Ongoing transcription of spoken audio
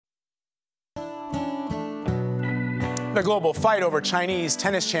The global fight over Chinese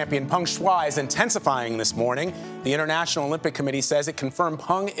tennis champion Peng Shuai is intensifying this morning. The International Olympic Committee says it confirmed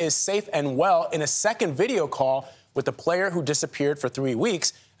Peng is safe and well in a second video call with the player who disappeared for 3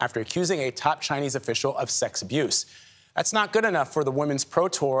 weeks after accusing a top Chinese official of sex abuse. That's not good enough for the Women's Pro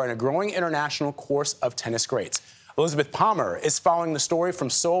Tour and a growing international course of tennis greats. Elizabeth Palmer is following the story from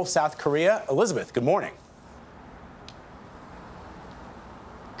Seoul, South Korea. Elizabeth, good morning.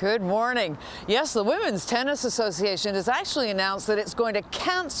 Good morning. Yes, the Women's Tennis Association has actually announced that it's going to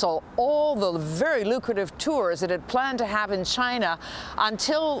cancel all the very lucrative tours it had planned to have in China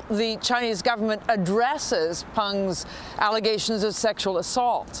until the Chinese government addresses Peng's allegations of sexual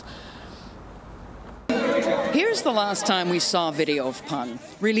assault. Here's the last time we saw video of Peng,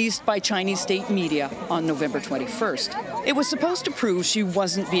 released by Chinese state media on November 21st. It was supposed to prove she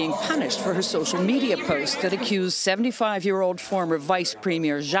wasn't being punished for her social media post that accused 75-year-old former Vice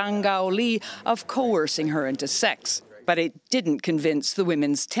Premier Zhang Gaoli of coercing her into sex. But it didn't convince the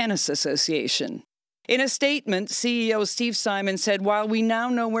Women's Tennis Association. In a statement, CEO Steve Simon said, "While we now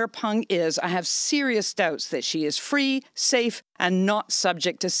know where Peng is, I have serious doubts that she is free, safe, and not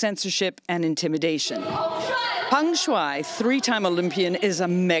subject to censorship and intimidation." Peng Shuai, three-time Olympian, is a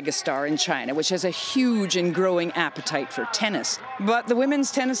megastar in China, which has a huge and growing appetite for tennis. But the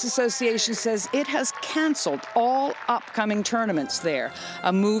Women's Tennis Association says it has cancelled all upcoming tournaments there,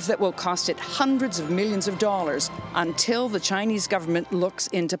 a move that will cost it hundreds of millions of dollars until the Chinese government looks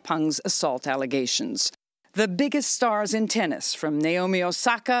into Peng's assault allegations. The biggest stars in tennis, from Naomi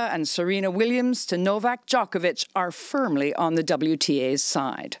Osaka and Serena Williams to Novak Djokovic, are firmly on the WTA's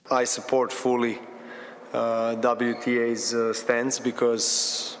side. I support fully WTA's stance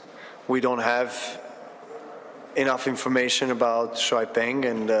because we don't have enough information about Shuai Peng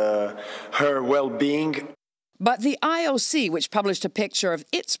and her well-being. But the IOC, which published a picture of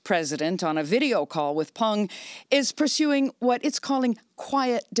its president on a video call with Peng, is pursuing what it's calling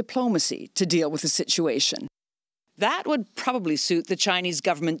quiet diplomacy to deal with the situation. That would probably suit the Chinese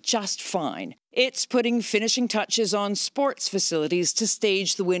government just fine. It's putting finishing touches on sports facilities to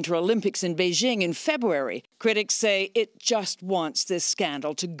stage the Winter Olympics in Beijing in February. Critics say it just wants this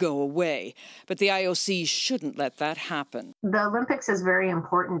scandal to go away. But the IOC shouldn't let that happen. The Olympics is very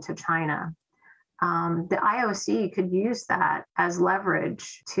important to China. The IOC could use that as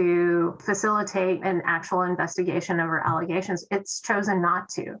leverage to facilitate an actual investigation of her allegations. It's chosen not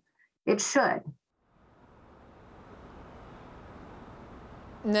to. It should.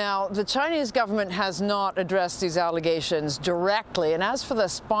 Now, the Chinese government has not addressed these allegations directly. And as for the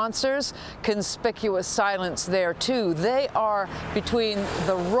sponsors, conspicuous silence there, too. They are between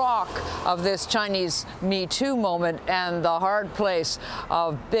the rock of this Chinese Me Too moment and the hard place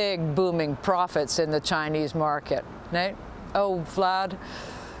of big, booming profits in the Chinese market. Nate? Oh, Vlad?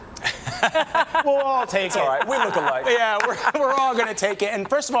 We'll all take it. All right, we look alike. Yeah, we're all going to take it. And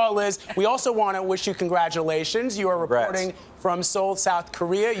first of all, Liz, we also want to wish you congratulations. You are reporting from Seoul, South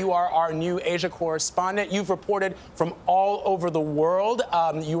Korea. You are our new Asia correspondent. You've reported from all over the world.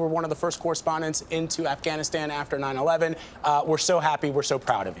 You were one of the first correspondents into Afghanistan after 9/11. We're so happy. We're so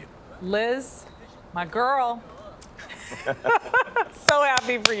proud of you. Liz, my girl. So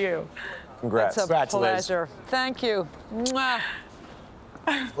happy for you. Congrats. It's a pleasure. Thank you. Mwah.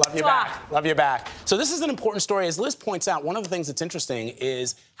 Love you back. Love you back. So this is an important story. As Liz points out, one of the things that's interesting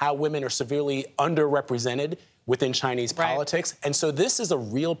is how women are severely underrepresented within Chinese politics. And so this is a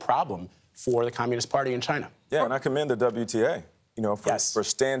real problem for the Communist Party in China. Yeah, and I commend the WTA, for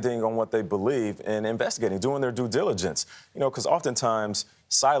standing on what they believe and investigating, doing their due diligence. Because oftentimes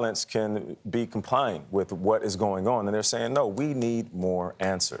silence can be complying with what is going on. And they're saying, no, we need more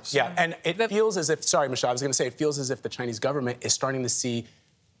answers. Yeah, and it feels as if, sorry, Michelle, I was going to say, it feels as if the Chinese government is starting to see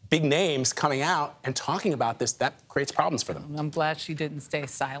big names coming out and talking about this. That creates problems for them. I'm glad she didn't stay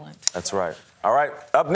silent. That's right. All right, up next.